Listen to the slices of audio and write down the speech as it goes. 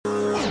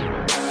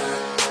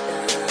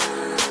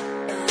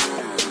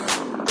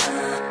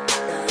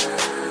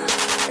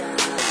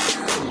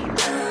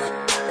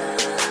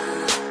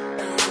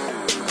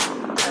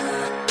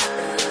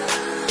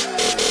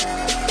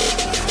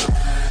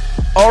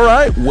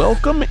right,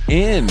 welcome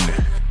in.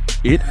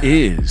 It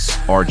is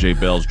RJ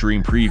Bell's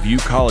Dream Preview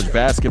College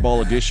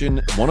Basketball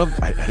Edition.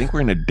 I think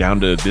we're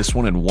down to this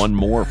one and one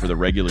more for the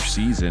regular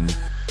season.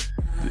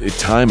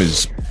 Time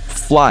is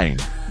flying,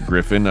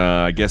 Griffin.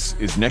 I guess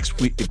is next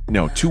week.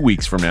 No, 2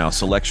 weeks from now,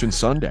 Selection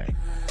Sunday.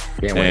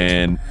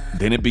 And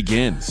then it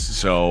begins.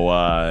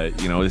 So,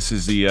 this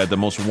is the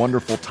most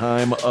wonderful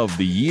time of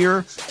the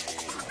year.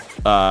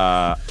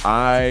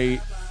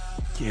 I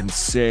can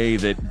say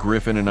that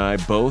Griffin and I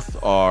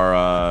both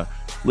are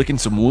licking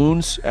some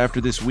wounds after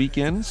this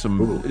weekend.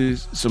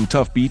 Some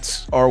tough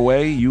beats our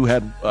way. You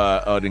had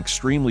an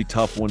extremely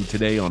tough one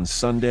today on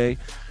Sunday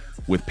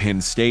with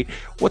Penn State.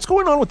 What's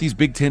going on with these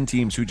Big Ten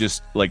teams who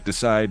just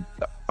decide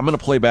I'm going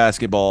to play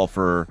basketball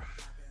for,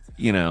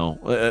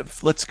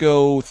 let's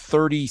go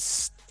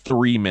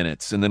 33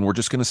 minutes and then we're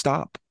just going to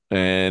stop.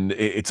 And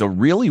it's a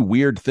really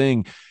weird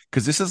thing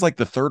because this is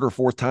the third or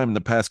fourth time in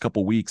the past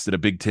couple weeks that a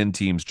Big Ten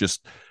team's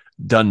just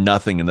done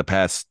nothing in the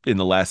last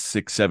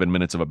 6-7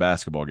 minutes of a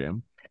basketball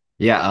game.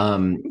 Yeah.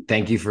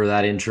 Thank you for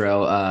that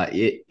intro.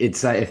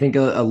 It's I think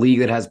a league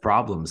that has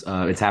problems.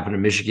 It's happened to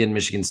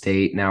Michigan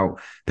State, now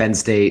Penn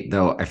State,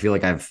 though I feel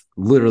like I've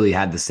literally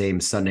had the same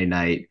Sunday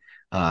night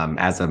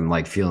as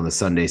I'm feeling the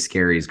Sunday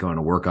scaries going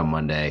to work on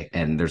Monday.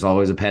 And there's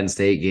always a Penn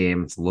State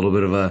game. It's a little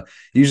bit of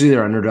usually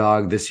they're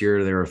underdog. This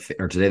year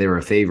today they were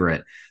a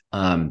favorite.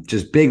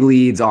 Just big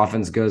leads,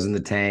 offense goes in the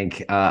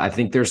tank. I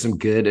think there's some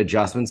good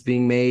adjustments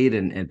being made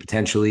and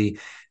potentially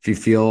if you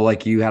feel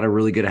like you had a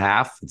really good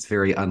half, it's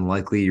very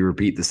unlikely you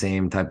repeat the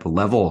same type of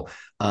level.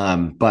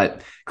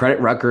 But credit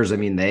Rutgers. I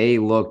mean, they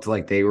looked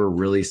like they were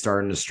really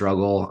starting to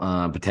struggle,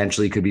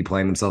 potentially could be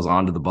playing themselves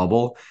onto the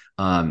bubble.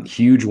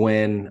 Huge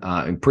win,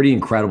 and pretty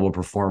incredible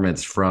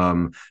performance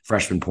from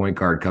freshman point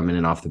guard coming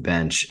in off the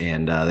bench.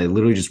 And they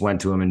literally just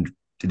went to him and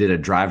did a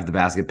drive to the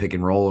basket, pick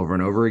and roll over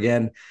and over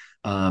again.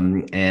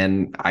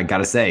 And I got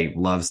to say,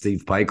 love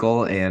Steve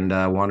Peichel and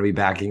want to be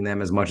backing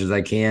them as much as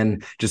I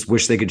can. Just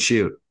wish they could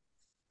shoot.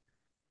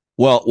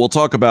 Well, we'll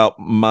talk about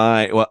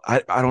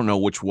I don't know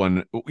which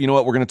one. You know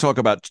what? We're going to talk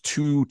about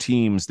two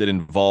teams that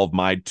involve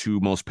my two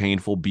most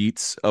painful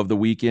beats of the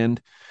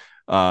weekend.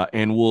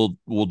 And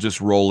we'll just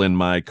roll in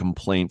my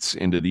complaints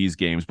into these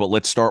games. But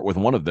let's start with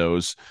one of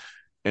those.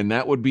 And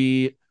that would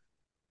be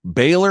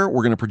Baylor.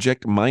 We're going to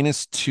project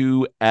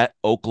 -2 at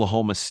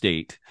Oklahoma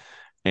State.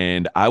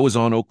 And I was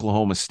on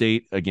Oklahoma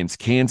State against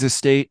Kansas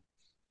State.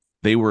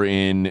 They were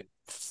in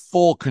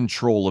full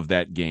control of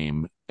that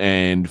game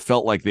and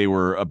felt like they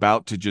were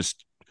about to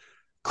just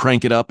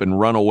crank it up and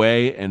run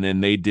away. And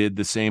then they did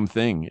the same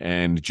thing.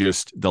 And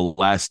just the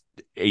last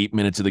 8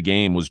 minutes of the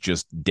game was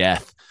just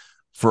death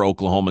for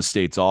Oklahoma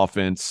State's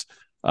offense.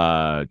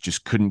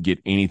 Just couldn't get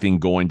anything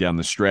going down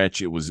the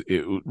stretch. It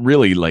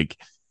really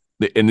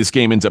and this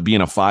game ends up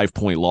being a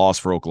 5-point loss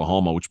for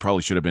Oklahoma, which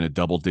probably should have been a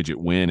double-digit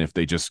win if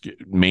they just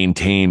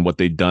maintain what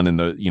they'd done in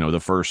the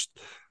first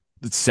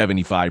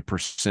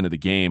 75% of the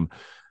game.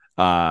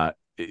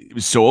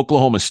 So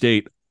Oklahoma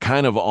State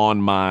kind of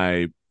on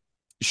my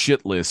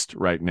shit list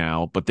right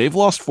now, but they've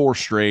lost 4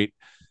 straight.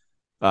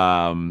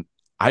 I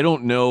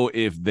don't know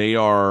if they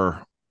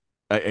are.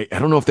 I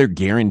don't know if they're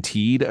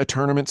guaranteed a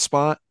tournament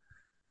spot.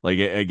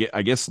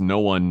 I guess no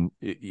one,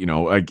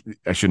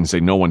 I shouldn't say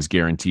no one's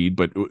guaranteed,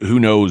 but who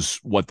knows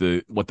what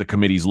the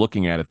committee's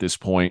looking at this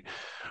point.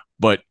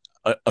 But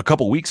a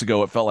couple weeks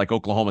ago, it felt like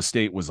Oklahoma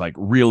State was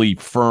really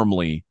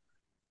firmly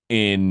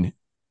in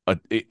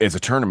as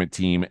a tournament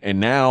team. And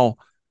now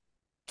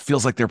it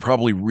feels like they're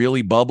probably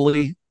really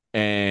bubbly.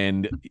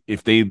 And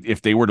if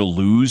they were to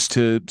lose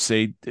to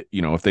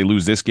if they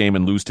lose this game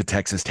and lose to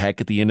Texas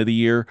Tech at the end of the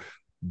year,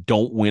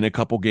 don't win a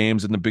couple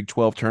games in the Big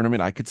 12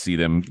 tournament, I could see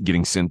them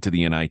getting sent to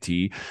the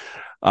NIT.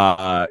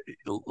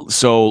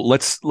 So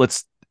let's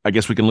I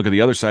guess we can look at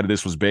the other side of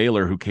this was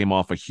Baylor, who came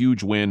off a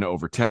huge win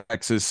over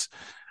Texas.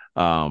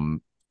 A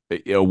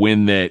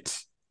win that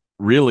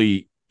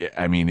really,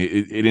 I mean,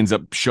 it ends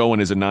up showing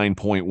as a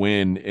 9-point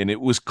win, and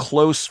it was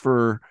close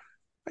for,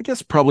 I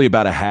guess, probably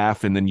about a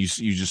half, and then you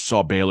just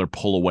saw Baylor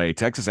pull away.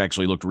 Texas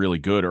actually looked really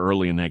good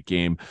early in that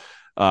game.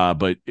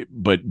 But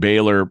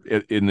Baylor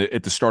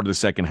at the start of the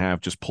second half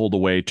just pulled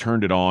away,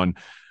 turned it on,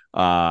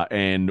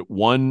 and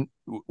won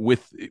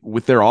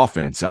with their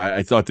offense.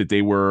 I thought that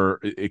they were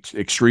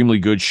extremely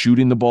good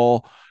shooting the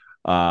ball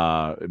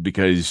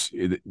because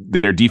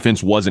their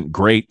defense wasn't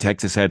great.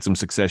 Texas had some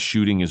success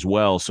shooting as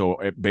well, so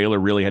Baylor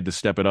really had to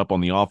step it up on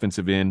the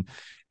offensive end,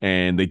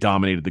 and they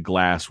dominated the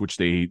glass, which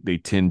they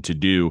tend to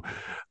do.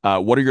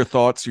 What are your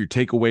thoughts, your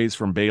takeaways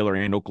from Baylor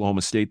and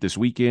Oklahoma State this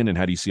weekend, and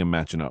how do you see them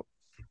matching up?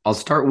 I'll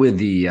start with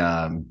the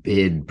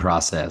bid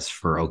process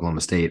for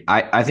Oklahoma State.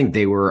 I think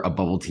they were a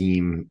bubble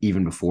team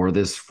even before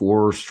this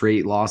 4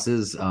 straight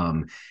losses.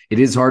 It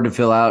is hard to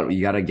fill out.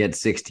 You got to get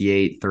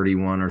 68,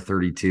 31, or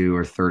 32,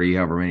 or 30,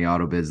 however many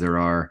auto bids there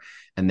are.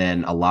 and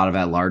then a lot of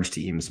at-large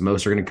teams.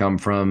 Most are going to come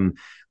from,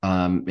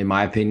 in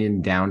my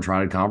opinion,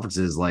 downtrodden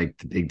conferences like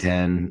the Big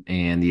Ten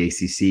and the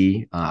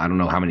ACC. I don't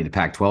know how many the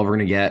Pac-12 are going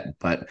to get,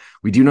 but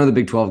we do know the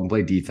Big 12 can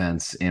play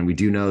defense, and we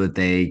do know that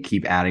they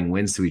keep adding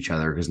wins to each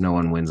other because no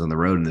one wins on the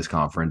road in this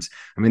conference.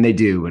 I mean, they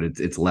do, but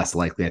it's less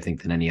likely, I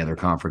think, than any other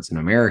conference in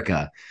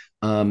America.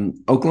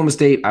 Oklahoma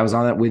State, I was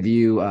on that with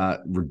you.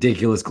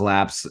 Ridiculous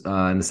collapse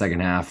in the second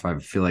half. I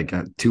feel like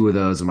two of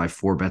those of my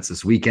 4 bets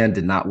this weekend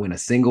did not win a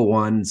single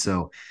one.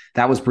 So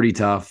that was pretty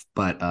tough,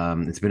 but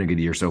it's been a good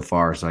year so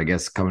far. So I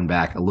guess coming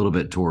back a little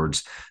bit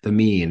towards the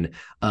mean.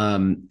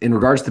 In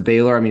regards to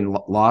Baylor, I mean,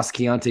 lost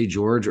Keontae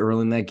George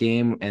early in that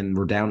game, and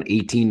we're down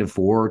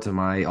 18-4 to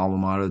my alma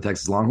mater, the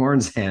Texas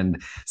Longhorns,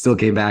 and still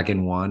came back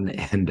and won.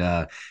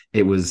 And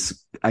it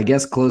was, I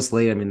guess, close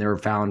late. I mean, they were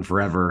fouling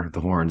forever,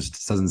 the Horns. It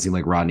doesn't seem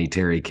like Rodney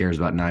Terry cares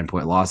about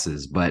 9-point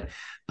losses. But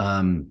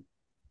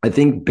I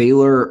think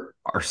Baylor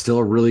are still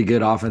a really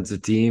good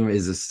offensive team,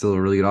 still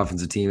a really good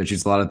offensive team. It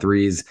shoots a lot of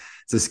threes.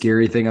 It's a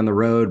scary thing on the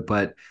road,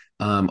 but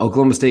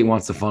Oklahoma State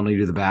wants to funnel you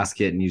to the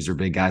basket and use their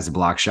big guys to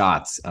block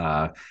shots.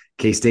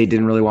 K-State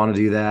didn't really want to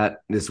do that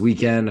this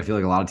weekend. I feel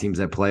like a lot of teams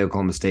that play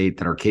Oklahoma State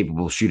that are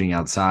capable of shooting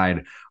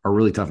outside are a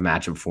really tough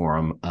matchup for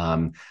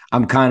them.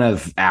 I'm kind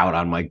of out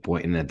on Mike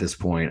Boynton at this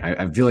point.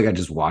 I feel like I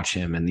just watch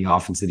him and the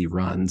offense that he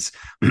runs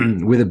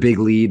with a big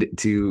lead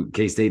to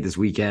K-State this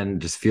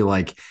weekend. Just feel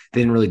like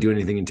they didn't really do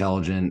anything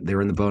intelligent. They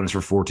were in the bonus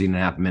for 14 and a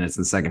half minutes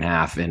in the second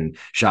half and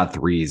shot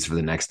threes for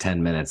the next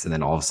 10 minutes. And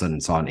then all of a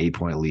sudden saw an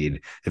 8-point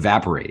lead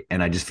evaporate.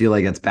 And I just feel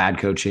like that's bad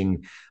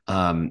coaching.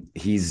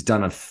 He's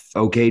done a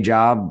okay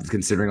job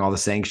considering all the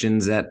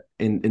sanctions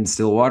in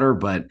Stillwater,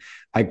 but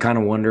I kind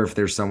of wonder if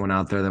there's someone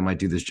out there that might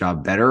do this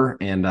job better.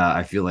 And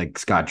I feel like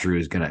Scott Drew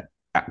is going to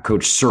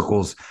coach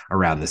circles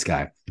around this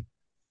guy.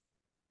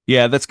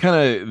 Yeah, that's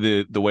kind of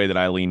the way that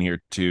I lean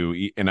here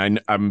too.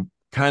 And I'm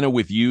kind of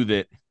with you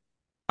that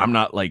I'm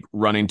not like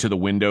running to the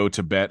window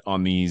to bet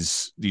on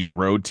these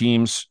road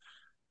teams,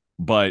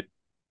 but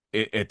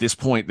at this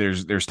point,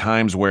 there's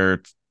times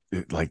where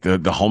like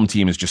the home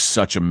team is just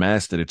such a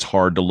mess that it's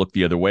hard to look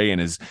the other way.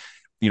 And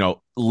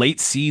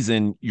late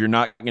season, you're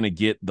not going to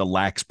get the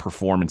lax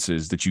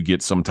performances that you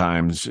get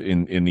sometimes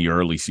in the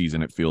early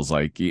season. It feels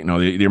like,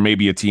 there may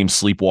be a team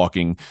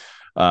sleepwalking,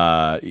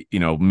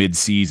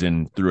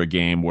 mid-season through a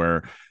game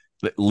where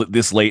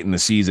this late in the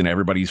season,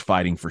 everybody's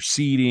fighting for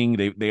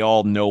seeding. They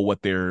all know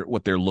what they're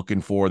looking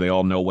for. They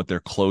all know what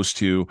they're close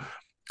to.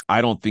 I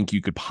don't think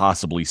you could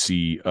possibly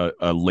see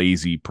a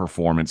lazy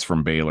performance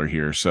from Baylor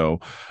here. So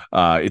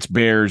it's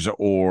Bears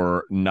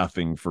or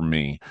nothing for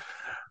me.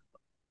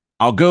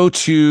 I'll go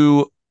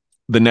to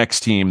the next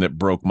team that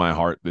broke my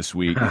heart this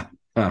week.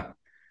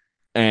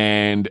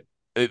 And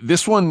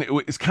this one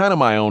is kind of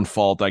my own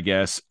fault, I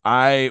guess.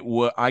 I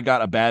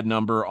got a bad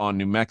number on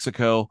New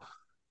Mexico.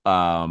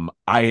 I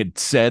had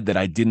said that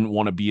I didn't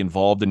want to be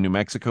involved in New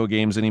Mexico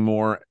games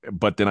anymore.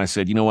 But then I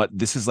said, you know what?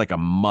 This is like a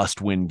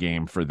must-win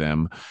game for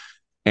them.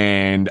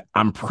 And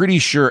I'm pretty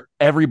sure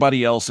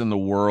everybody else in the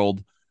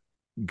world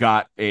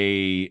got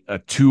a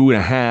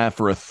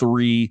 2.5 or a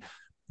 3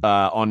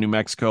 on New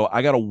Mexico.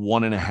 I got a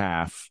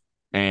 1.5,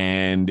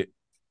 and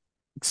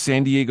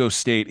San Diego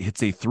State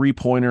hits a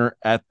 3-pointer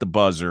at the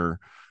buzzer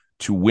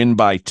to win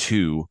by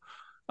 2.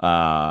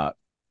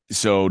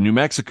 So New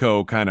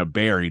Mexico kind of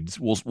buried.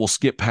 We'll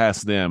skip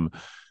past them.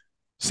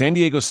 San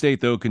Diego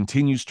State, though,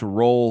 continues to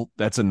roll.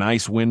 That's a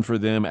nice win for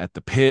them at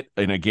the Pit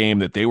in a game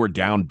that they were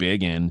down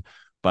big in.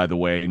 By the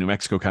way, New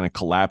Mexico kind of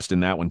collapsed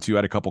in that one too.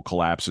 Had a couple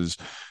collapses.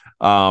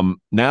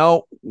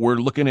 Now we're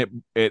looking at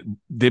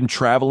them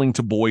traveling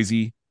to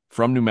Boise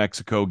from New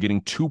Mexico, getting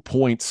 2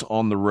 points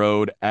on the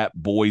road at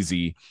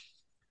Boise.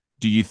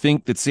 Do you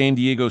think that San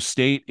Diego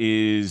State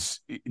is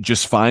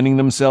just finding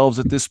themselves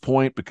at this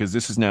point? Because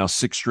this is now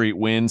 6 straight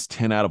wins,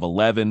 10 out of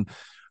 11.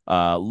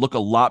 Look a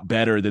lot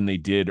better than they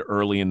did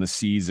early in the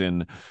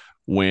season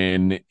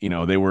when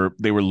they were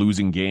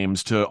losing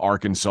games to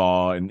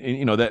Arkansas and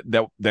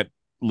that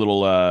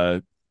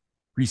little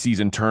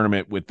preseason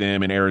tournament with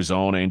them in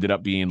Arizona ended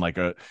up being like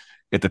at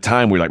the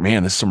time we were like,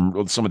 man, this is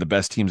some of the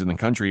best teams in the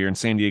country here, and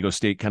San Diego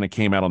State kind of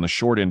came out on the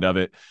short end of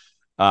it.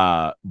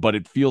 But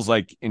it feels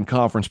like in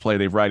conference play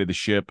they've righted the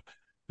ship.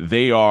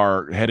 They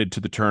are headed to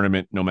the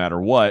tournament no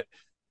matter what.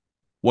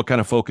 What kind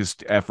of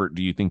focused effort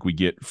do you think we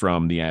get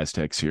from the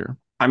Aztecs here?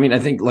 I mean, I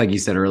think, like you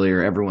said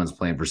earlier, everyone's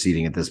playing for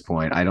seeding at this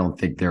point. I don't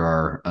think there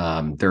are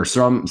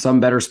some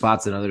better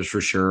spots than others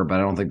for sure, but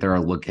I don't think there are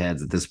look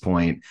aheads at this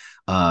point.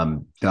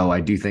 Though I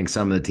do think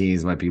some of the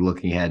teams might be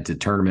looking ahead to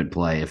tournament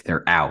play if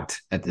they're out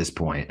at this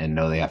point and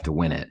know they have to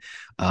win it.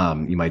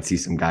 You might see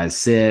some guys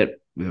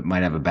sit,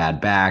 might have a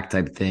bad back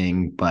type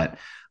thing, but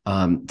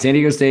San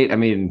Diego State, I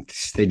mean,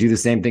 they do the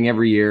same thing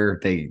every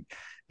year.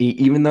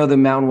 Even though the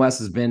Mountain West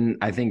has been,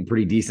 I think,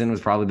 pretty decent,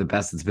 was probably the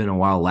best it's been in a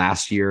while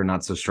last year,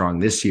 not so strong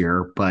this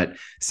year, but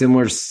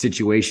similar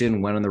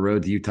situation, went on the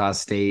road to Utah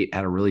State,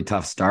 had a really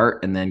tough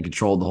start, and then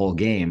controlled the whole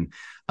game.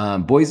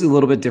 Boise is a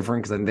little bit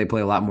different because I think they play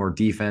a lot more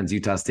defense.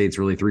 Utah State's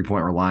really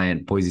 3-point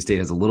reliant. Boise State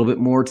has a little bit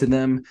more to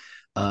them.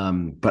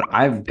 But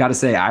I've got to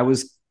say, I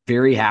was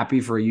very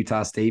happy for a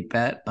Utah State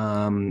bet.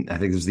 I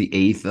think it was the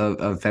 8th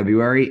of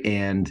February.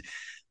 And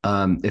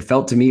it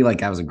felt to me like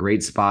that was a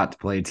great spot to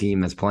play a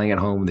team that's playing at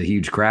home with a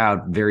huge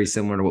crowd, very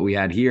similar to what we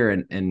had here.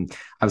 And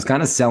I was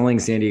kind of selling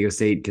San Diego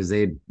State because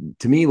they,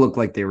 to me, looked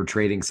like they were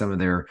trading some of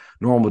their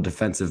normal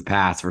defensive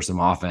paths for some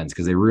offense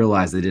because they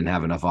realized they didn't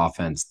have enough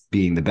offense.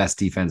 Being the best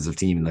defensive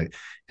team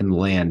in the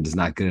land is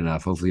not good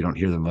enough. Hopefully, you don't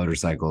hear the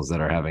motorcycles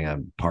that are having a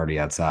party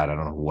outside. I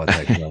don't know what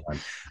that's going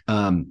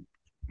on.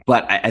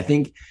 But I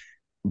think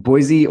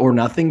Boise or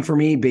nothing for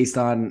me based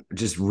on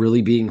just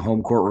really being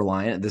home court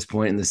reliant at this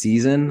point in the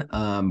season.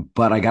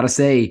 But I got to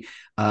say,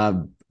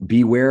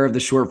 beware of the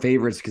short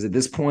favorites because at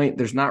this point,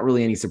 there's not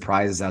really any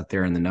surprises out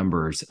there in the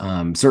numbers.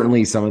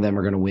 Certainly, some of them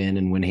are going to win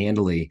and win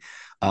handily.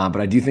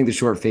 But I do think the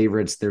short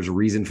favorites, there's a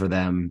reason for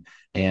them.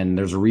 And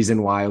there's a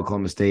reason why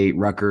Oklahoma State,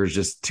 Rutgers,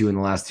 just two in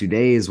the last 2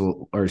 days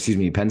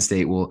Penn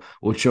State will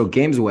choke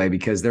games away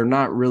because they're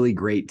not really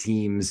great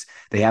teams.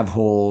 They have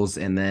holes.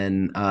 And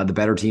then the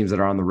better teams that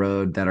are on the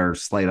road that are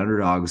slight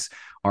underdogs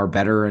are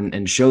better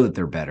and show that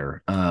they're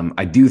better.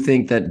 I do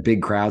think that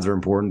big crowds are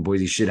important.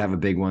 Boise should have a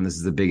big one. This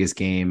is the biggest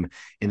game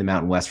in the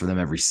Mountain West for them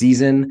every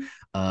season.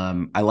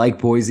 I like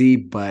Boise,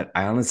 but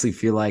I honestly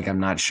feel like I'm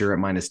not sure at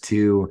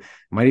 -2.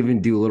 Might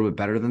even do a little bit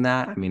better than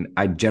that. I mean,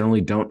 I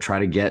generally don't try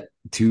to get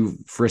too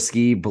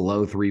frisky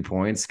below 3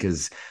 points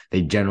because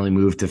they generally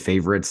move to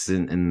favorites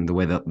in the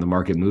way that the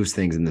market moves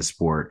things in this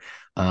sport.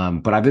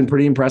 But I've been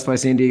pretty impressed by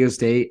San Diego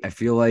State. I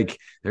feel like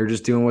they're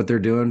just doing what they're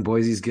doing.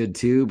 Boise's good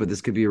too, but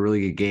this could be a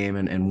really good game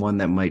and one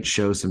that might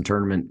show some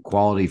tournament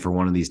quality for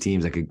one of these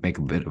teams that could make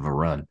a bit of a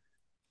run.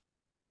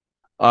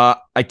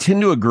 I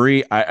tend to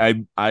agree.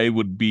 I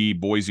would be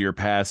Boise or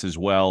pass as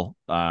well.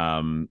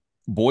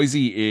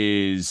 Boise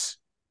is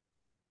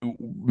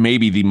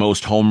maybe the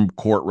most home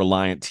court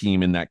reliant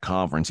team in that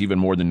conference, even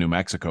more than New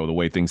Mexico, the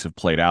way things have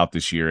played out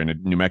this year.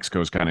 And New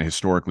Mexico is kind of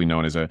historically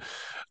known as a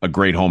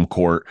great home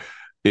court.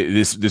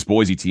 This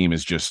Boise team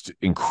is just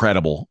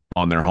incredible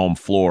on their home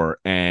floor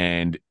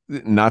and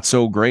not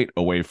so great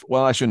away.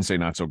 Well, I shouldn't say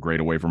not so great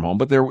away from home,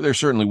 but they're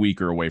certainly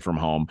weaker away from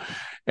home.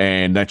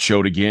 And that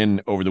showed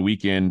again over the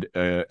weekend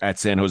at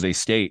San Jose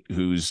State,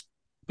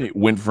 it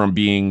went from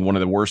being one of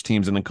the worst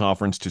teams in the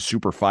conference to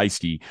super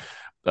feisty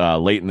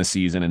late in the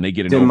season, and they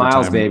get an overtime.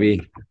 Miles,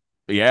 baby.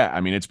 Yeah, I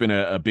mean, it's been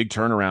a big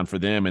turnaround for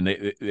them, and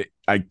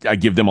I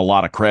give them a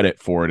lot of credit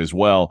for it as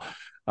well.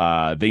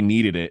 They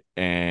needed it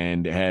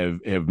and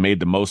have made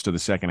the most of the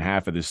second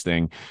half of this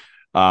thing.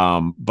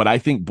 But I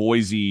think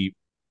Boise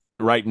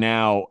right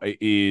now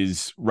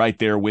is right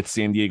there with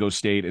San Diego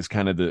State as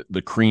kind of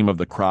the cream of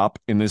the crop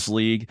in this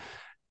league.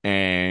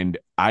 And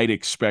I'd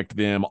expect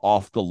them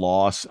off the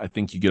loss. I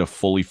think you get a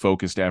fully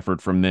focused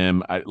effort from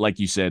them. Like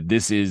you said,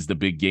 this is the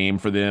big game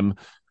for them.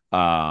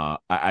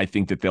 I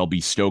think that they'll be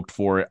stoked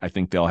for it. I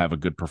think they'll have a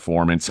good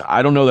performance.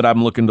 I don't know that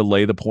I'm looking to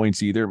lay the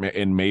points either.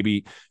 And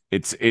maybe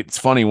it's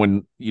funny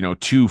when,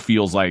 2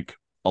 feels like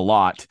a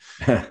lot.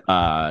 That's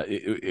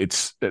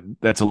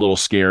a little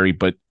scary,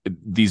 but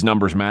these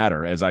numbers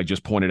matter, as I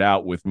just pointed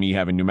out, with me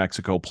having New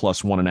Mexico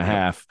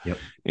 +1.5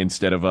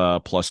 instead of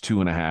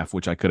 +2.5,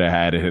 which I could have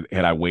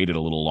had I waited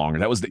a little longer.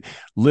 That was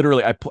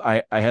literally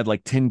I had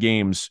like 10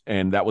 games,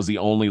 and that was the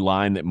only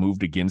line that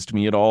moved against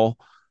me at all.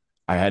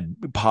 I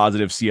had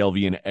positive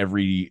CLV in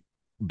every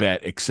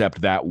bet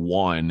except that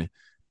one,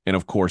 and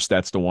of course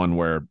that's the one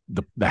where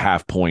the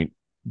half point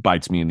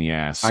bites me in the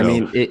ass. So, I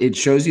mean, it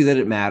shows you that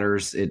it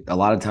matters. A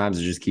lot of times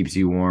it just keeps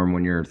you warm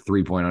when you're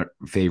 3-point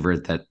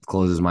favorite that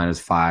closes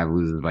 -5,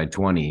 loses by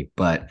 20.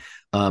 But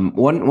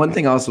one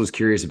thing I also was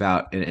curious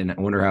about, and I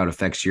wonder how it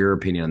affects your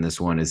opinion on this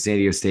one, is San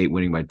Diego State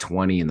winning by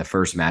 20 in the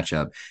first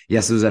matchup.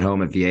 Yes, it was at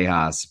home at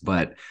Viejas,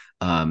 but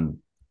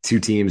two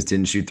teams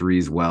didn't shoot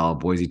threes well.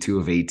 Boise 2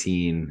 of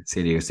 18,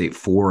 San Diego State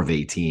 4 of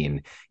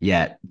 18.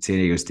 Yet San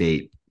Diego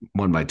State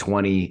won by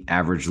 20.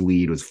 Average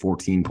lead was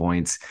 14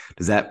 points.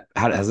 Does that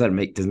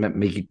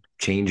make you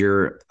change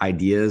your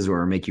ideas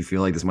or make you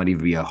feel like this might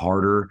even be a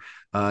harder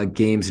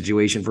game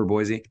situation for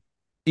Boise?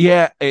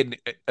 Yeah, and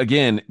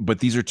again, but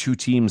these are two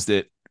teams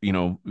that,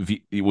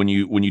 when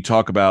you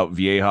talk about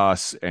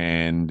Viejas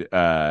and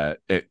I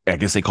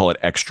guess they call it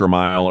Extra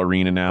Mile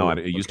Arena now.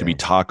 It used to be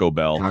Taco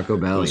Bell.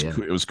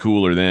 It was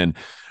cooler then.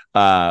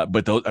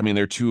 But those, I mean,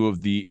 they're two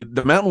of the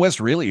Mountain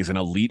West really is an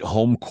elite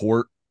home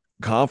court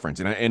conference,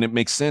 and it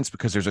makes sense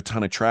because there's a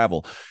ton of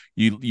travel.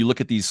 You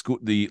look at these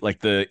the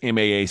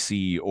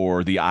MAAC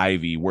or the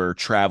Ivy where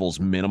travel's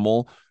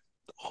minimal,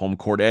 home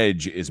court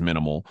edge is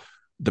minimal.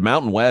 The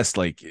Mountain West,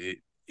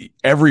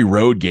 every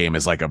road game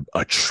is like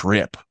a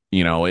trip,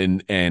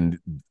 and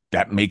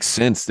that makes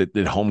sense that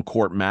home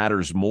court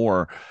matters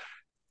more.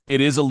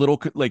 It is a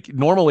little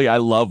normally I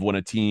love when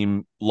a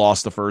team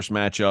lost the first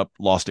matchup,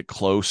 lost it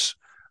close.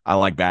 I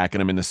like backing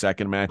them in the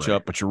second matchup,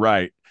 right. But you're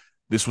right.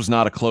 This was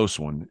not a close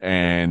one.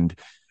 And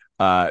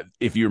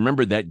if you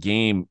remember that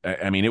game,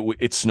 I mean,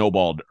 it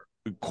snowballed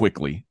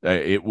quickly.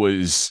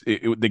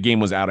 The game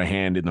was out of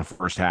hand in the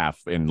first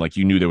half, and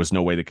you knew there was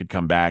no way they could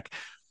come back.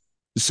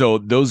 So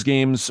those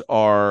games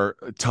are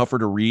tougher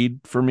to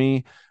read for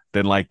me.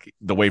 than like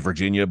the way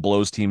Virginia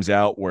blows teams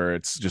out, where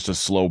it's just a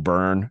slow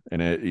burn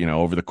and it,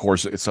 over the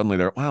course, suddenly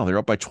they're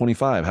up by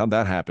 25. How'd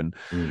that happen?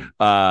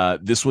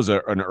 Mm. This was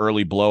an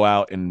early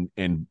blowout, and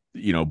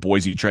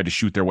Boise tried to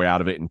shoot their way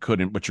out of it and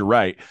couldn't. But you're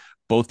right,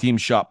 both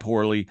teams shot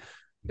poorly.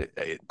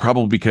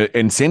 Probably because,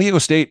 and San Diego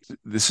State,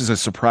 this is a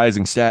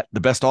surprising stat, the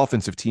best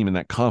offensive team in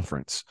that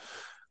conference,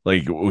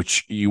 like,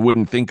 which you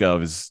wouldn't think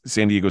of as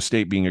San Diego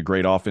State being a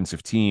great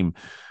offensive team.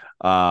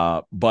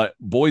 But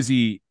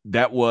Boise,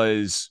 that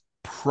was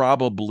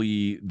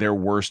probably their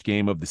worst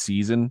game of the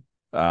season.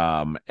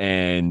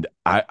 And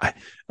I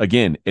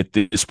again, at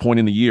this point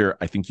in the year,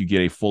 I think you get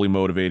a fully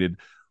motivated,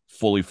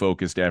 fully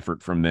focused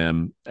effort from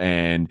them.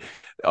 And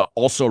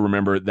also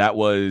remember, that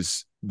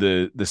was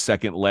the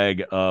second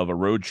leg of a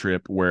road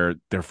trip where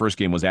their first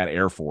game was at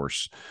Air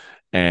Force.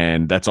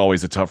 And that's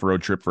always a tough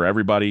road trip for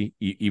everybody,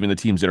 even the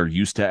teams that are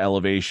used to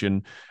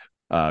elevation.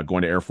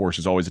 Going to Air Force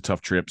is always a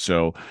tough trip.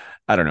 So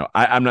I don't know.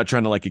 I'm not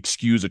trying to like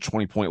excuse a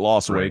 20-point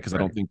loss away, because I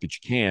don't think that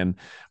you can.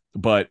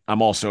 But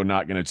I'm also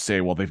not going to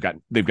say, well, they've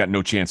got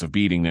no chance of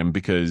beating them,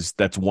 because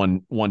that's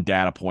one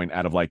data point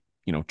out of like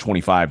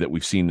 25 that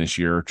we've seen this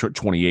year,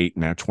 28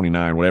 now,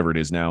 29, whatever it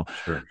is now.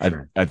 Sure.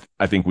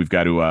 I think we've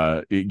got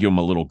to give them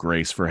a little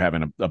grace for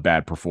having a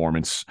bad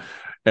performance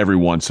every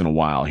once in a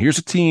while. Here's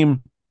a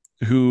team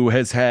who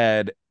has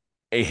had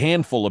a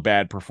handful of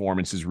bad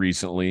performances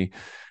recently.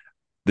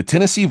 The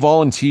Tennessee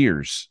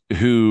Volunteers,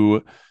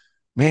 who,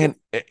 man,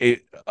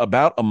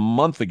 about a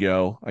month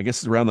ago, I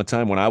guess around the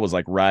time when I was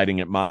like riding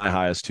at my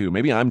highest too.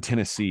 Maybe I'm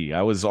Tennessee.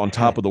 I was on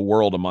top of the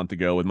world a month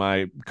ago with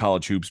my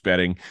college hoops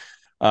betting.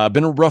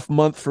 Been a rough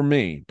month for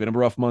me. Been a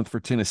rough month for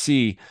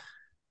Tennessee.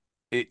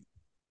 It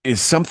is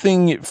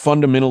something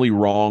fundamentally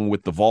wrong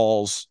with the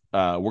Vols.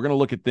 We're going to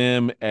look at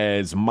them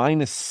as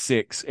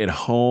 -6 at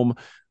home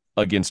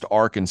against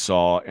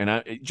Arkansas. And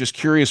I'm just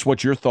curious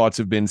what your thoughts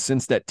have been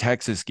since that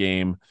Texas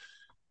game.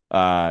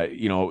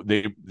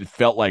 They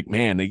felt like,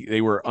 man,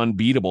 they were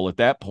unbeatable at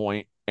that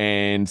point.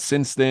 And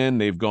since then,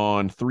 they've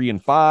gone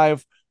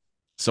 3-5,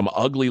 some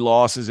ugly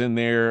losses in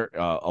there,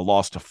 a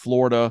loss to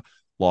Florida,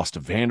 lost to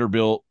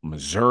Vanderbilt,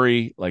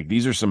 Missouri. Like,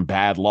 these are some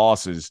bad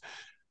losses,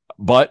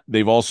 but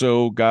they've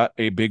also got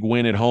a big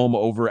win at home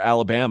over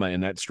Alabama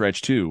in that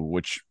stretch too,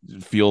 which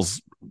feels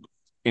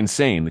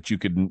insane that you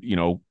could,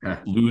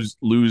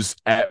 lose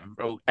at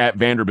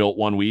Vanderbilt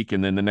one week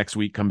and then the next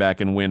week come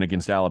back and win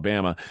against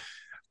Alabama.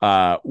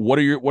 What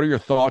are your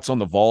thoughts on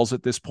the Vols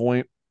at this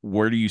point?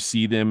 Where do you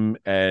see them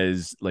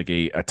as like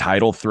a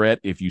title threat,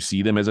 if you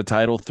see them as a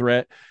title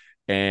threat?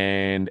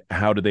 And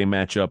how do they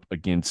match up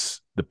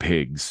against the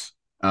Pigs?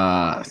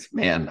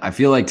 Man, I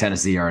feel like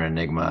Tennessee are an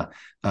enigma,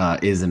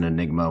 is an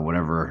enigma,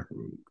 whatever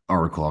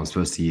article I'm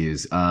supposed to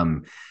use.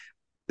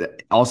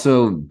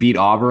 Also beat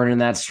Auburn in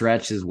that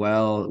stretch as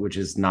well, which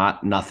is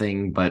not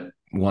nothing, but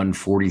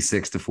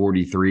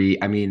 146-43.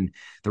 I mean,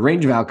 the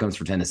range of outcomes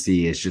for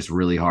Tennessee is just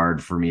really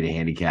hard for me to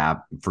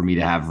handicap, for me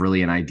to have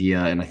really an idea.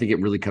 And I think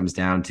it really comes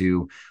down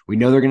to, we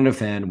know they're going to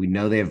defend. We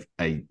know they have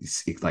a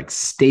like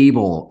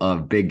stable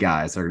of big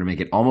guys that are going to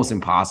make it almost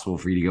impossible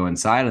for you to go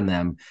inside on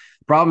them.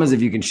 The problem is,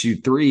 if you can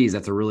shoot threes,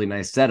 that's a really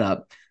nice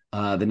setup.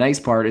 The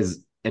nice part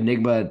is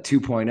Enigma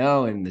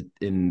 2.0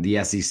 in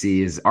the SEC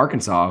is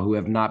Arkansas, who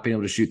have not been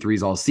able to shoot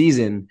threes all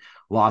season,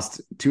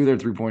 lost 2 of their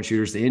 3-point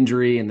shooters to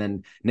injury. And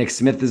then Nick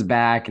Smith is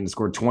back and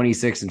scored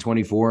 26 and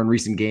 24 in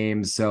recent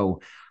games.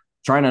 So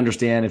trying to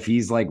understand if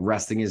he's like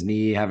resting his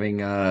knee, having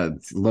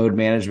load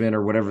management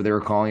or whatever they were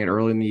calling it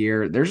early in the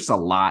year. There's just a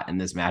lot in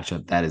this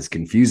matchup that is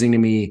confusing to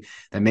me,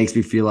 that makes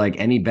me feel like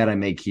any bet I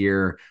make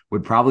here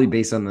would probably,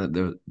 based on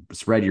the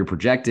spread you're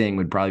projecting,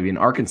 would probably be an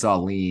Arkansas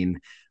lean.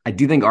 I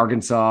do think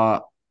Arkansas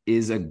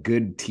is a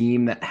good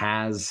team that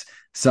has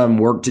some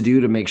work to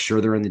do to make sure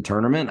they're in the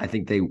tournament. I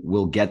think they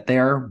will get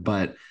there,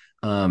 but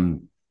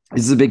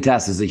this is a big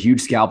test. This is a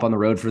huge scalp on the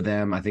road for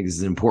them. I think this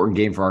is an important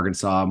game for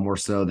Arkansas, more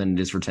so than it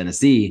is for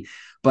Tennessee.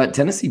 But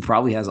Tennessee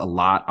probably has a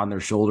lot on their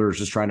shoulders,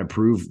 just trying to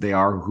prove they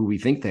are who we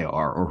think they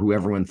are, or who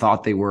everyone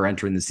thought they were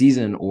entering the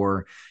season,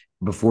 or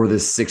before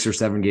this 6 or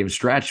 7 game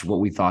stretch,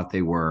 what we thought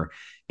they were.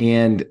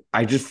 And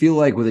I just feel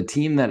like with a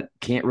team that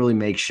can't really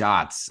make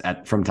shots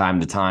from time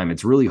to time,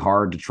 it's really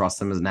hard to trust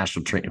them as a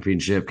national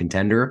championship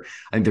contender.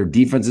 I think their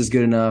defense is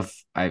good enough.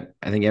 I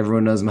think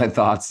everyone knows my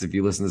thoughts, if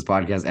you listen to this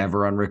podcast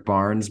ever, on Rick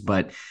Barnes.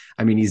 But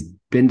I mean, he's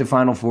been to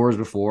Final Fours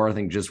before. I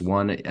think just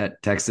one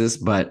at Texas.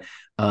 But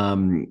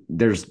and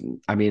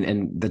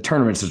the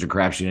tournament's such a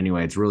crapshoot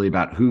anyway. It's really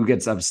about who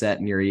gets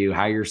upset near you,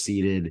 how you're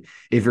seated.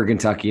 If you're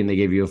Kentucky and they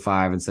gave you a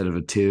 5 instead of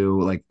a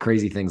 2, like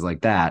crazy things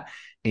like that.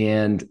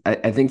 And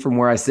I think from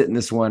where I sit in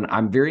this one,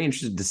 I'm very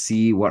interested to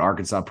see what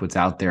Arkansas puts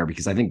out there,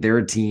 because I think they're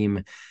a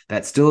team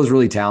that still is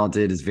really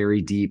talented, is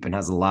very deep, and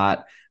has a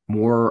lot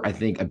more, I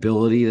think,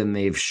 ability than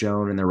they've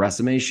shown in their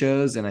resume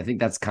shows. And I think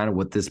that's kind of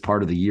what this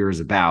part of the year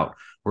is about.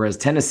 Whereas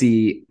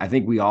Tennessee, I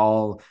think we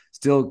all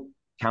still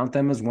count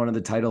them as one of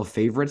the title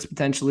favorites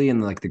potentially,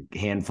 and like the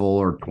handful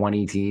or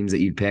 20 teams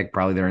that you'd pick,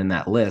 probably they're in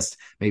that list,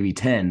 maybe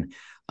 10.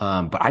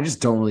 But I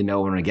just don't really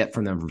know what I'm going to get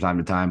from them from time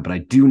to time. But I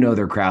do know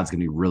their crowd's going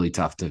to be really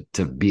tough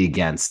to be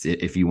against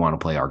if you want to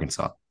play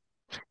Arkansas.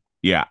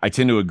 Yeah, I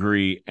tend to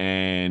agree.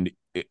 And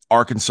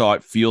Arkansas,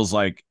 it feels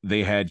like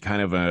they had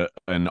kind of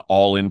an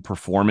all in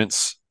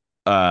performance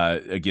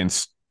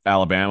against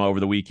Alabama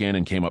over the weekend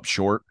and came up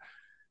short.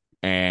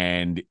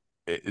 And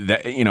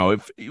that,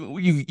 if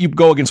you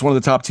go against one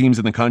of the top teams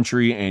in the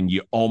country and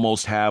you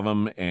almost have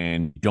them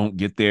and don't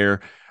get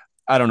there,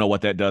 I don't know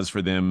what that does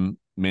for them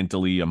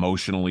mentally,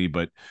 emotionally,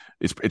 but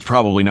it's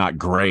probably not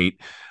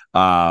great.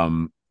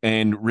 And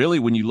really,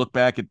 when you look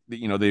back at,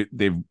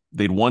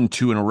 they'd won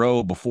two in a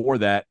row before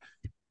that,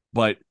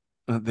 but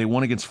they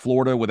won against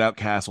Florida without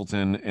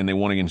Castleton, and they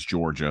won against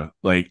Georgia.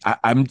 Like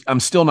I'm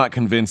still not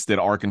convinced that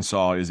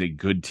Arkansas is a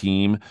good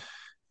team.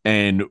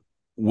 And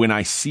when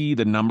I see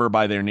the number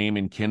by their name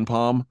in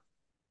KenPom,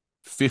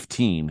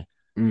 15,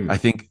 I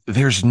think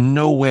there's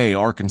no way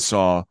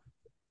Arkansas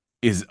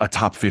is a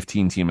top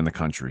 15 team in the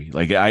country.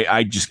 Like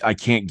I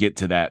can't get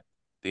to that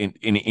in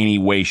any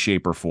way,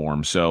 shape, or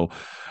form. So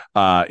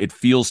it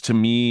feels to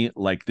me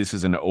like this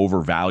is an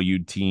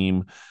overvalued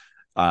team.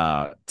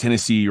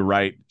 Tennessee, you're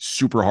right,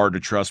 super hard to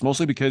trust,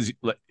 mostly because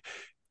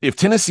if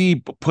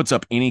Tennessee puts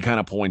up any kind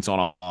of points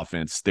on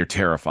offense, they're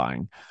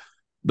terrifying.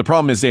 The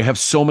problem is they have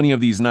so many of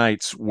these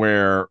nights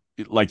where,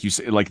 like you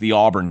say, like the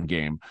Auburn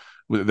game,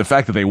 the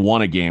fact that they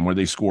won a game where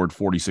they scored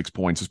 46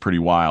 points is pretty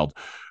wild,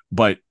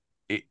 but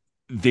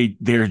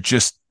they're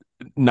just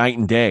night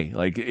and day.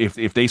 Like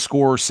if they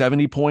score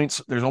 70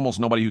 points, there's almost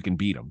nobody who can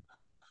beat them.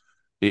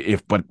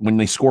 But when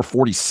they score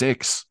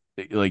 46,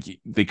 like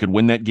they could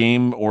win that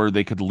game or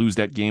they could lose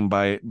that game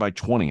by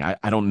 20.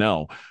 I don't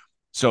know.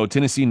 So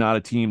Tennessee, not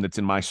a team that's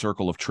in my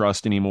circle of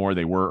trust anymore.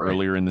 They were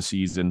earlier in the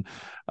season.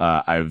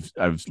 I've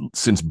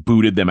since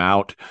booted them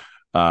out.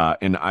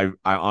 And I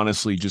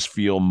honestly just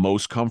feel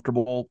most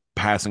comfortable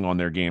passing on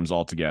their games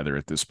altogether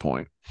at this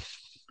point.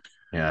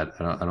 Yeah,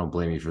 I don't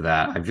blame you for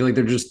that. I feel like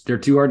they're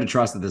too hard to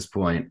trust at this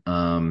point.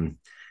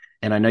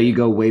 And I know you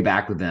go way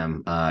back with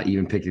them,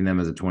 even picking them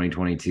as a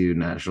 2022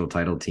 national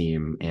title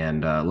team,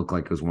 and looked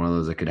like it was one of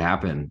those that could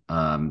happen.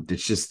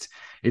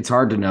 It's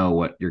hard to know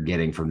what you're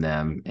getting from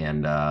them,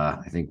 and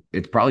I think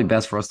it's probably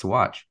best for us to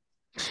watch.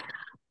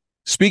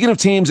 Speaking of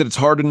teams that it's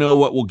hard to know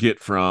what we'll get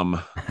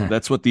from,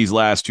 that's what these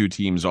last two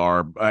teams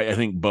are. I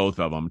think both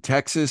of them,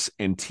 Texas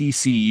and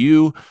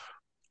TCU.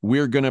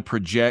 We're going to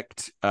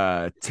project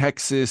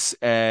Texas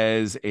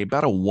as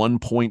about a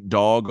 1-point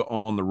dog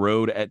on the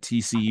road at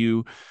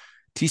TCU.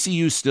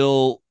 TCU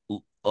still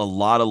a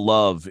lot of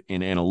love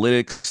in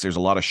analytics. There's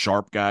a lot of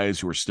sharp guys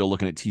who are still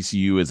looking at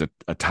TCU as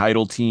a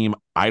title team.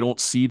 I don't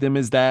see them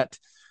as that,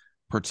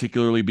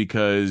 particularly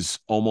because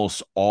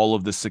almost all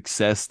of the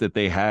success that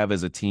they have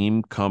as a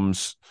team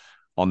comes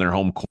on their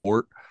home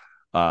court,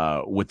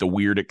 with the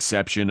weird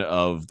exception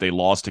of they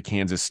lost to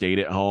Kansas State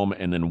at home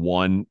and then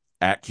won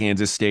at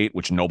Kansas State,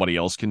 which nobody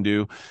else can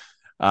do.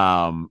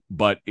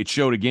 But it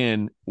showed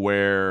again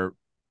where,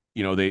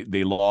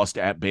 they lost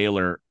at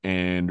Baylor,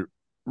 and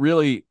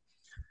really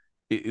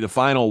the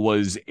final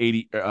was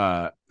 80.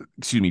 Talking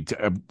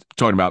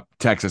about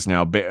Texas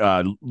now,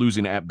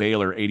 losing at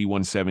Baylor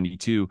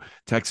 81-72.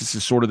 Texas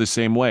is sort of the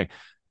same way.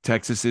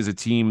 Texas is a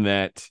team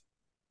that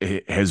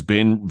has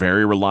been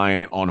very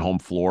reliant on home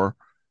floor,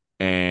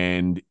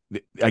 and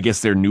I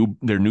guess their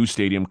new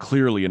stadium,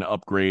 clearly an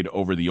upgrade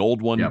over the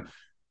old one. Yep.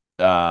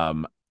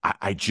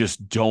 I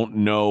just don't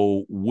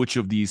know which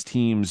of these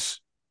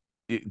teams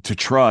to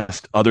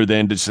trust, other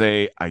than to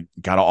say I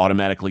got to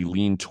automatically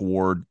lean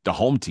toward the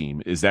home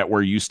team. Is that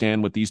where you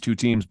stand with these two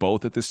teams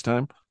both at this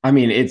time? I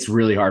mean, it's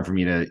really hard for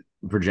me to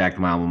project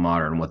my alma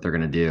mater and what they're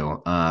going to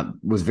do.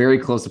 Was very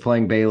close to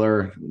playing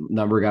Baylor.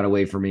 Number got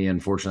away from me.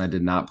 Unfortunately, I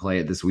did not play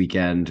it this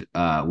weekend.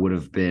 Would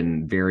have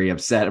been very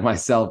upset at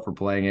myself for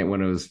playing it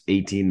when it was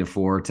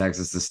 18-4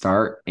 Texas to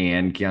start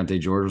and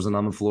Keontae George wasn't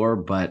on the floor.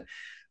 But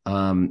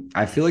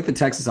I feel like the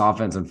Texas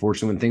offense,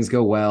 unfortunately, when things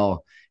go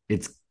well,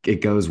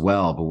 it goes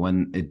well. But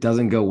when it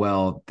doesn't go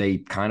well, they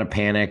kind of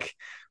panic.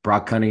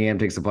 Brock Cunningham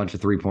takes a bunch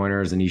of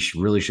 3-pointers, and he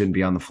really shouldn't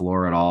be on the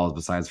floor at all,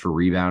 besides for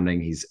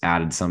rebounding. He's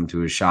added some to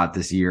his shot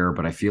this year,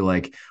 but I feel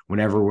like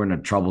whenever we're in a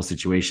trouble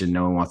situation,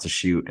 no one wants to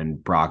shoot,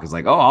 and Brock is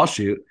like, oh, I'll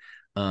shoot.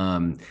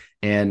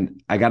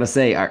 And I got to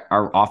say,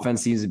 our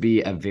offense seems to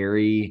be a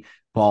very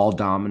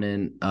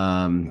ball-dominant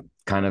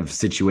kind of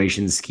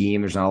situation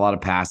scheme. There's not a lot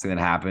of passing that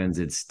happens.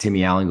 It's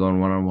Timmy Allen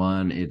going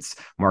one-on-one. It's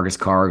Marcus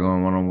Carr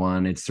going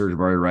one-on-one. It's Serge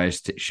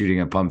Rice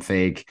shooting a pump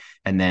fake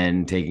and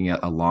then taking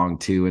a long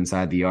two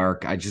inside the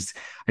arc. I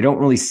don't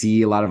really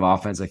see a lot of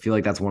offense. I feel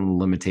like that's one of the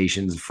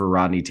limitations for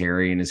Rodney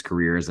Terry in his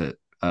career as a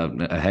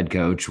head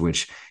coach,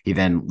 which he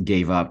then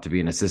gave up to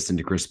be an assistant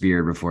to Chris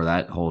Beard before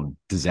that whole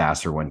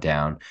disaster went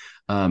down.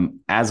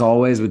 As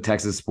always with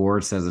Texas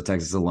sports, as a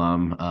Texas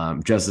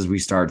alum, just as we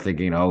start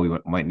thinking, oh, we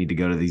might need to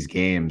go to these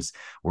games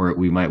or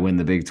we might win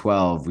the Big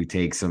 12, we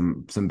take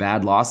some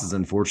bad losses,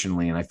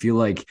 unfortunately. And I feel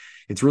like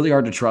it's really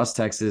hard to trust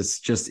Texas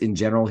just in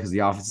general because the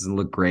offense doesn't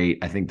look great.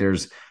 I think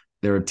there's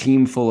they're a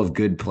team full of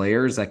good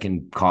players that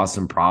can cause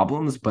some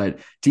problems, but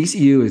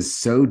TCU is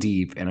so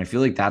deep, and I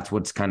feel like that's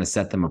what's kind of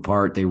set them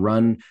apart. They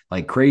run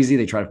like crazy.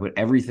 They try to put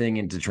everything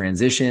into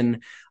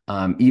transition,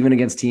 even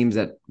against teams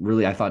that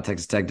really I thought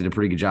Texas Tech did a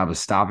pretty good job of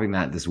stopping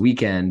that this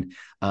weekend.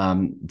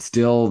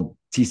 Still,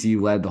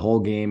 TCU led the whole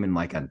game in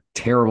like a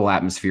terrible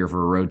atmosphere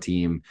for a road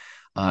team.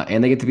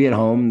 And they get to be at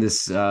home.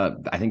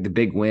 I think the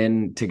big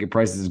win, ticket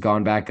prices has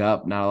gone back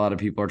up. Not a lot of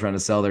people are trying to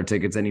sell their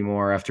tickets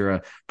anymore after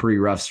a pretty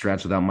rough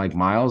stretch without Mike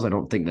Miles. I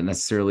don't think that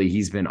necessarily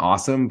he's been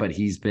awesome, but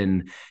he's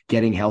been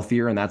getting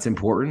healthier, and that's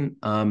important.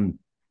 I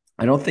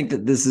don't think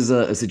that this is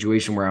a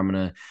situation where I'm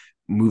going to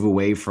move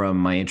away from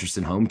my interest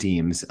in home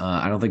teams.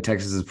 I don't think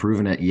Texas has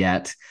proven it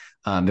yet.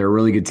 They're a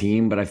really good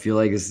team, but I feel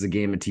like this is a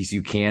game that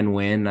TCU can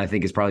win. I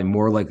think it's probably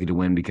more likely to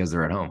win because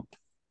they're at home.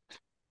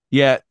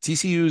 Yeah,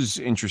 TCU's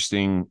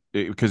interesting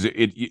because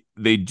you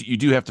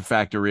do have to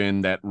factor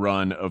in that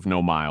run of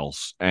no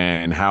Miles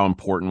and how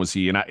important was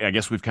he. And I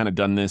guess we've kind of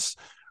done this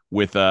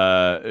with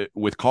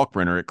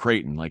Kalkbrenner at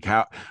Creighton. Like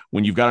how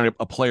when you've got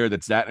a player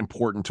that's that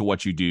important to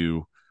what you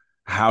do,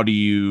 how do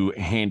you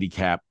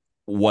handicap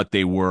what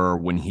they were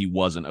when he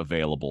wasn't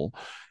available?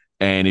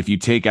 And if you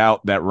take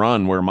out that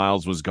run where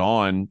Miles was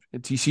gone,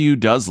 TCU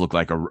does look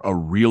like a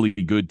really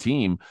good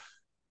team.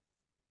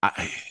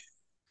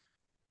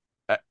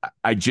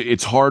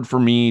 It's hard for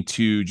me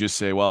to just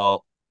say,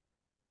 well,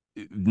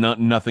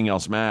 nothing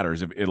else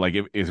matters. If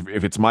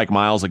it's Mike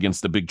Miles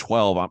against the Big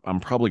 12, I'm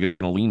probably going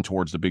to lean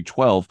towards the Big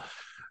 12.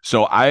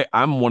 So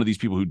I'm one of these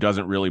people who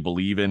doesn't really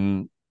believe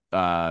in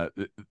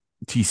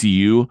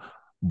TCU,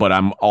 but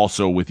I'm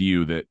also with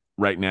you that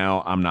right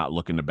now I'm not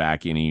looking to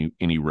back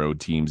any road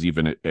teams,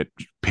 even at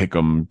pick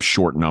 'em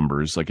short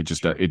numbers. Like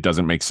it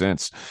doesn't make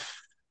sense.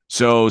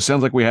 So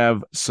sounds like we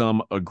have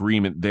some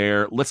agreement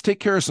there. Let's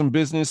take care of some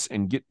business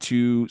and get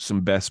to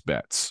some best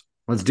bets.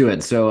 Let's do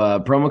it. So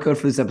promo code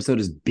for this episode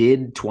is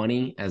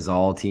BID20, as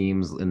all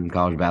teams in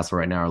college basketball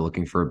right now are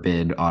looking for a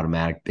bid,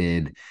 automatic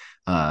bid,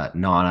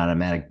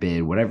 non-automatic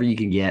bid, whatever you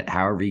can get,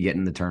 however you get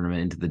in the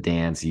tournament, into the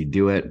dance, you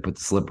do it, put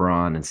the slipper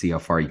on and see how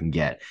far you can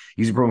get.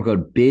 Use the promo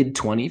code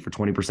BID20 for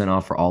 20%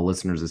 off for all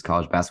listeners of this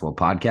college basketball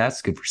podcast.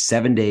 It's good for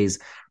 7 days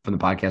from the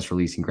podcast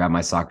release. You can grab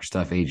my soccer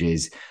stuff,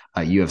 AJ's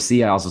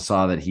UFC. I also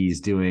saw that he's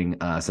doing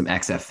some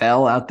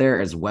XFL out there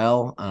as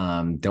well.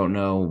 Don't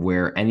know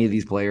where any of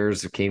these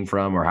players came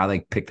from or how they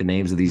picked the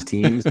names of these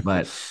teams,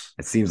 but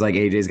it seems like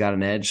AJ's got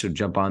an edge. So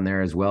jump on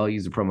there as well.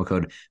 Use the promo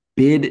code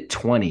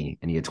BID20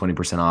 and you get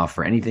 20% off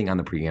for anything on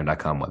the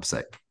pregame.com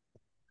website.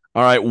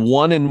 All right.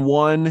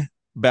 1-1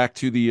 back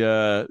to the,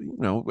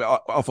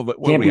 off of it.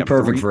 Can't be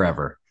perfect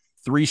forever.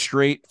 3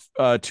 straight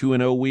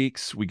 2-0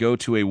 weeks. We go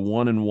to a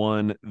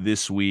 1-1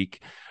 this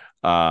week.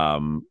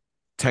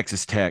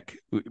 Texas Tech,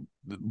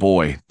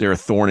 boy, they're a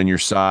thorn in your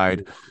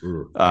side.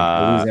 Lose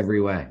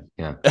every way.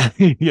 Yeah.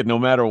 Yeah, no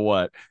matter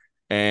what.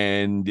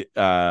 And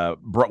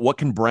what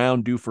can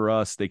Brown do for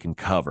us? They can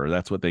cover.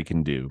 That's what they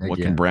can do. What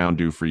can Brown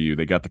do for you?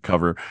 They got the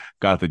cover,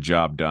 got the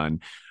job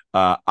done.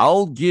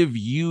 I'll give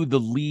you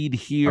the lead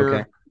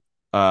here.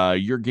 Okay.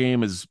 Your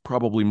game is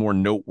probably more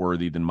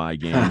noteworthy than my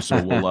game,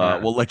 so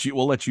we'll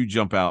let you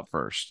jump out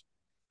first.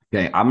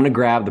 Okay, I'm going to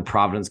grab the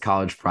Providence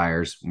College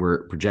Friars.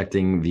 We're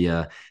projecting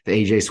via the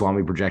AJ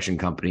Swami projection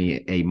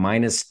company a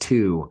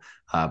 -2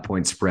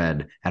 point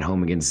spread at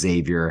home against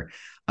Xavier.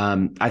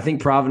 I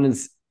think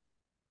Providence,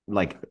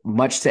 like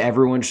much to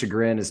everyone's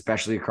chagrin,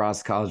 especially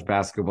across college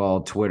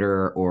basketball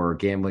Twitter or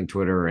gambling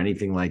Twitter or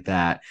anything like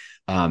that,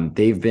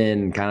 they've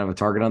been kind of a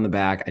target on the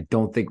back. I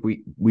don't think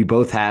we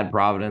both had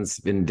Providence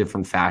in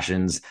different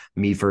fashions.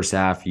 Me first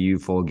half, you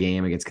full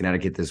game against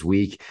Connecticut this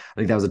week. I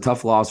think that was a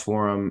tough loss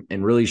for them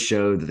and really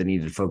showed that they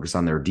needed to focus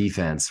on their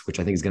defense, which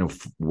I think is going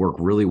to work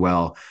really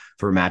well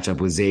for a matchup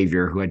with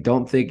Xavier, who I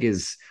don't think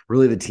is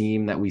really the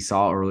team that we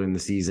saw earlier in the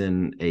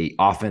season. A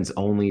offense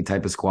only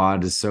type of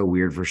squad is so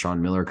weird for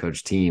Sean Miller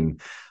coach team.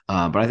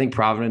 But I think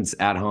Providence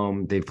at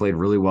home, they've played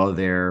really well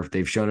there.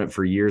 They've shown it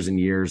for years and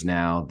years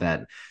now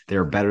that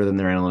they're better than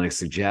their analytics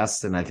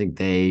suggest. And I think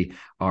they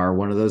are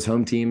one of those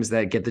home teams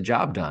that get the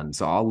job done.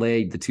 So I'll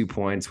lay the 2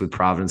 points with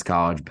Providence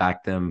College,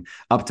 back them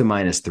up to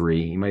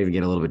 -3. You might even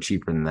get a little bit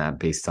cheaper than that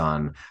based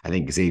on, I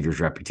think, Xavier's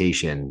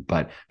reputation.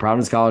 But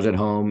Providence College at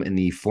home in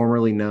the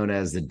formerly known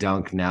as the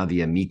Dunk, now the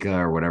Amica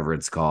or whatever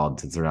it's called.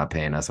 Since they're not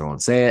paying us, I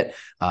won't say it.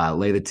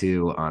 Lay the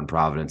 2 on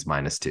Providence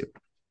 -2.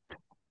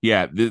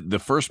 Yeah, the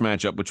first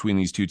matchup between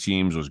these two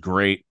teams was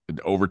great. An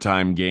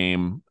overtime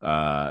game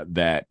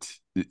that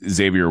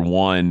Xavier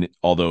won,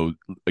 although,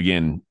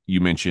 again,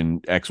 you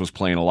mentioned X was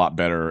playing a lot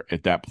better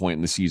at that point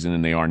in the season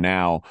than they are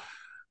now.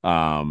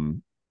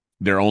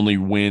 Their only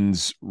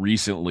wins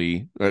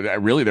recently,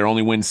 really their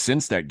only wins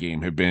since that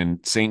game have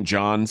been St.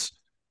 John's,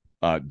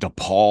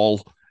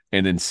 DePaul,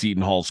 and then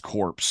Seton Hall's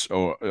Corpse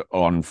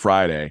on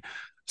Friday.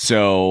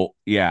 So,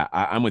 yeah,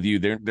 I'm with you.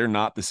 They're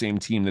not the same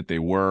team that they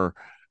were.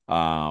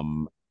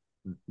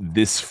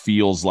 This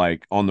feels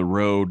like on the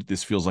road,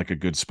 this feels like a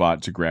good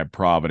spot to grab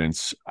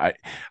Providence. I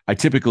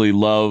typically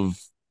love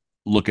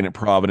looking at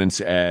Providence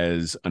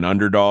as an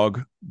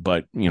underdog,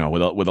 but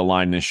with a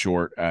line this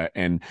short,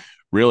 and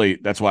really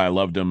that's why I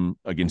loved them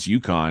against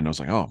UConn. I was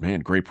like, oh man,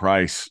 great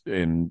price,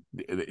 and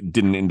it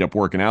didn't end up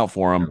working out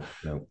for them.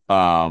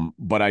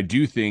 But I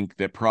do think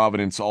that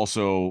Providence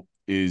also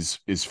is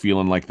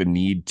feeling like the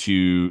need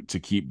to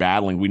keep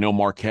battling. We know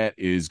Marquette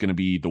is going to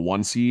be the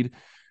 1 seed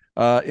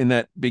in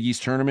that Big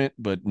East tournament,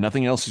 but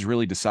nothing else is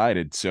really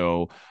decided.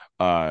 So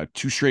 2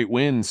 straight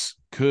wins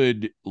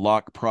could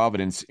lock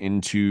Providence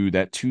into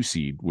that 2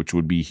 seed, which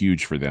would be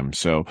huge for them.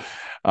 So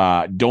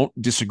don't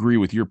disagree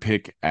with your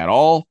pick at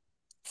all.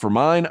 For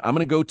mine, I'm going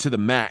to go to the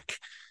MAC,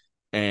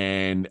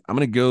 and I'm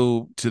going to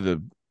go to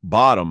the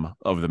bottom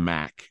of the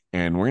MAC,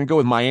 and we're going to go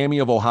with Miami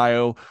of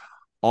Ohio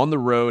on the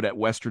road at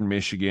Western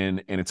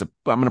Michigan, and I'm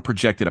going to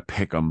project it a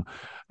pick 'em.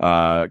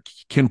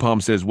 Ken Palm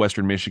says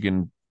Western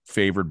Michigan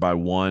favored by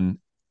 1.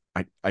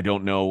 I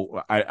don't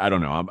know. I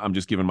don't know. I'm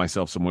just giving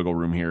myself some wiggle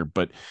room here,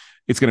 but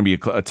it's going to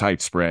be a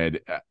tight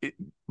spread.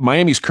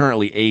 Miami's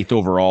currently 8th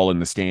overall in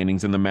the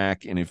standings in the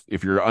MAC, and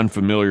if you're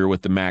unfamiliar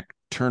with the MAC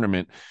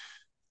tournament,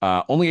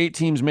 only 8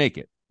 teams make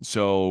it.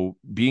 So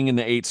being in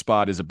the 8th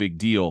spot is a big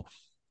deal.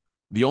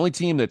 The only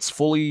team that's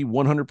fully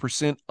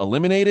 100%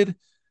 eliminated,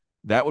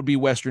 that would be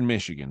Western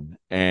Michigan.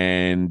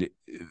 And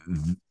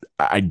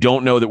I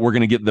don't know that we're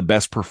going to get the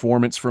best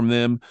performance from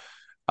them.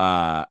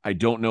 I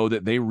don't know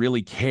that they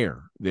really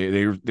care.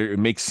 It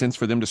makes sense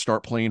for them to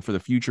start playing for the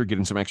future,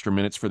 getting some extra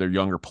minutes for their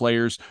younger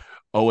players.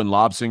 Owen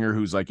Lobsinger,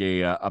 who's like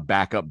a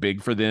backup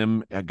big for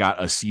them,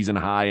 got a season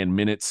high in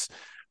minutes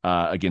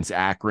against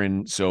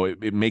Akron. So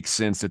it makes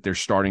sense that they're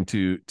starting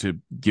to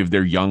give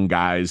their young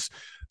guys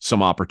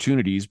some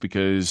opportunities,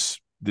 because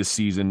this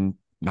season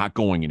not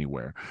going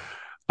anywhere.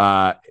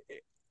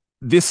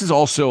 This is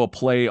also a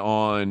play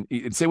on,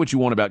 say what you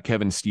want about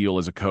Kevin Steele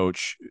as a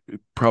coach,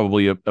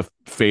 probably a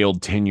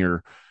failed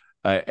tenure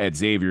at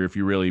Xavier if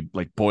you really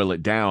like boil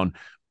it down.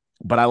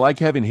 But I like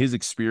having his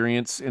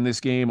experience in this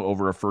game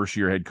over a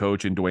first-year head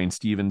coach in Dwayne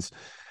Stevens.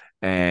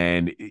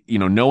 And,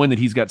 knowing that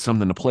he's got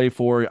something to play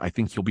for, I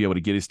think he'll be able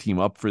to get his team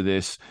up for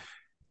this.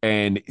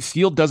 And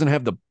Steele doesn't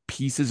have the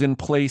pieces in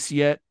place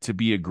yet to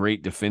be a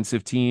great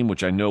defensive team,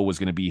 which I know was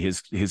going to be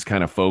his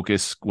kind of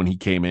focus when he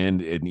came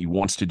in. And he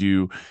wants to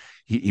do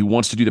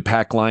the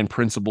pack line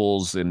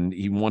principles, and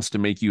he wants to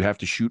make you have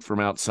to shoot from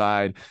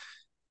outside.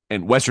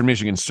 And Western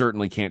Michigan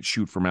certainly can't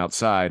shoot from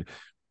outside.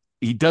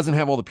 He doesn't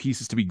have all the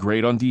pieces to be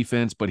great on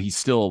defense, but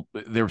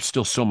they're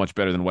still so much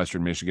better than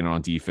Western Michigan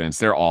on defense.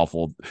 They're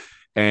awful.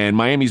 And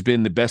Miami's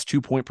been the best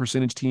 2-point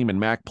percentage team in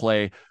MAC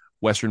play.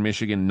 Western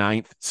Michigan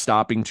 9th,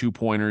 stopping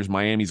 2-pointers.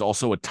 Miami's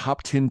also a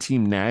top 10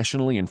 team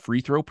nationally in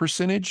free throw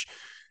percentage,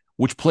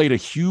 which played a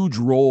huge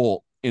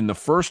role in the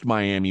first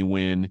Miami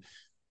win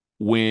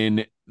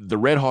when the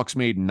Redhawks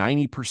made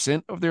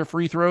 90% of their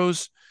free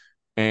throws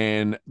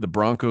and the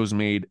Broncos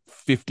made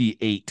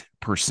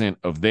 58%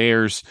 of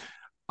theirs.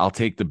 I'll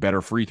take the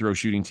better free throw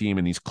shooting team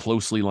in these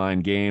closely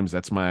lined games.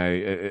 That's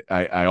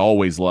I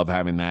always love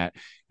having that.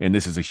 And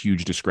this is a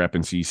huge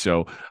discrepancy.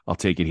 So I'll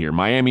take it here.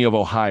 Miami of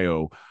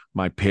Ohio,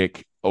 my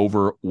pick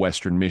over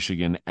Western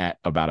Michigan at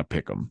about a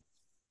pick 'em.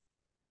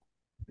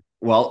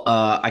 Well,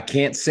 I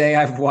can't say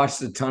I've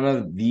watched a ton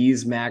of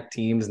these MAC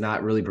teams,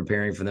 not really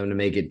preparing for them to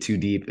make it too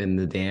deep in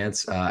the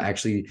dance.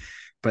 Actually,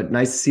 but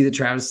nice to see that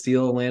Travis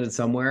Steele landed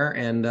somewhere,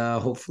 and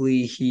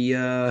hopefully he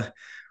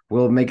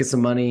will make us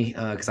some money,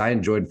 because I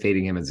enjoyed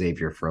fading him at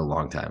Xavier for a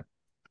long time.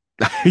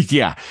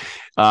 Yeah.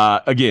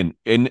 Again,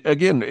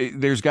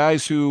 there's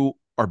guys who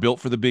are built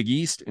for the Big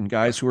East and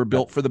guys who are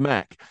built for the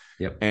MAC.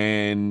 Yep.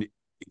 And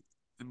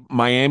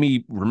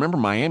Miami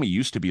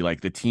used to be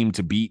like the team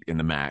to beat in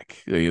the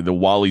MAC, the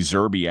Wally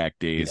Zerbiak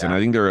days. Yeah. And I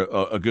think they're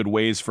a good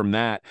ways from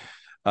that.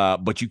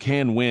 But you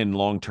can win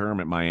long-term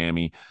at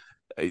Miami.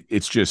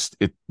 It's just,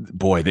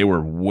 they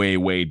were way,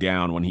 way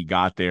down when he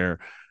got there.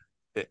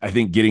 I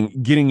think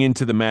getting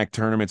into the MAC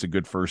tournament's a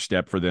good first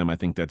step for them. I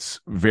think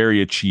that's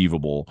very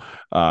achievable,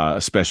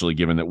 especially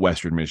given that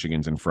Western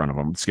Michigan's in front of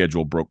them. The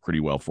schedule broke pretty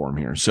well for them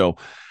here. So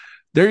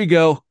there you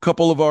go.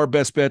 Couple of our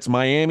best bets,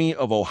 Miami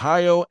of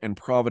Ohio and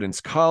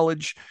Providence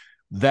College.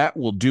 That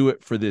will do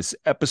it for this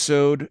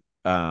episode.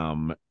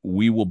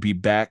 We will be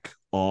back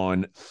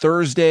on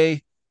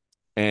Thursday,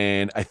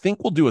 and I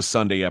think we'll do a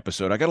Sunday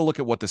episode. I got to look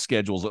at what the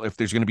schedules, if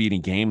there's going to be any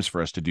games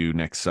for us to do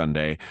next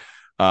Sunday.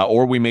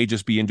 Or we may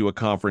just be into a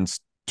conference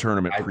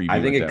tournament preview.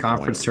 I think a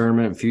conference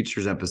tournament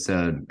futures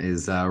episode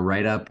is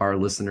right up our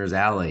listeners'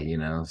 alley.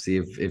 See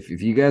if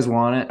you guys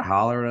want it,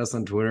 holler at us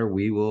on Twitter.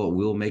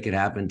 We'll make it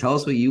happen. Tell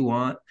us what you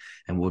want,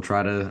 and we'll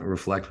try to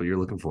reflect what you're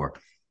looking for.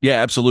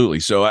 Yeah, absolutely.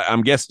 So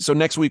I'm guessing. So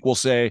next week we'll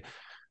say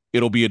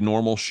it'll be a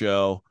normal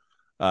show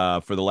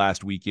for the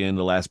last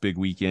big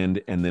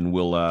weekend, and then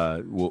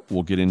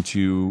we'll get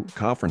into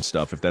conference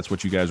stuff if that's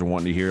what you guys are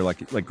wanting to hear.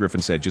 Like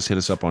Griffin said, just hit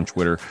us up on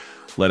Twitter.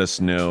 Let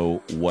us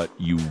know what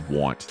you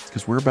want,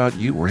 because we're about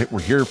you. We're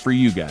here for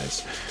you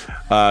guys.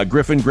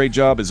 Griffin, great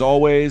job as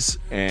always,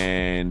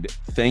 and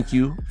thank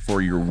you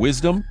for your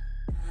wisdom.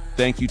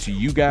 Thank you to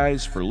you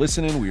guys for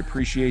listening. We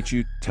appreciate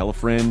you. Tell a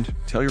friend.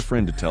 Tell your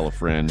friend to tell a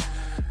friend.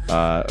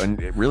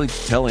 And really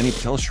tell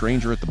a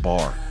stranger at the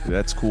bar.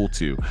 That's cool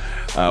too.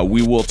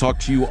 We will talk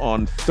to you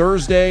on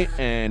Thursday,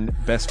 and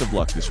best of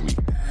luck this week.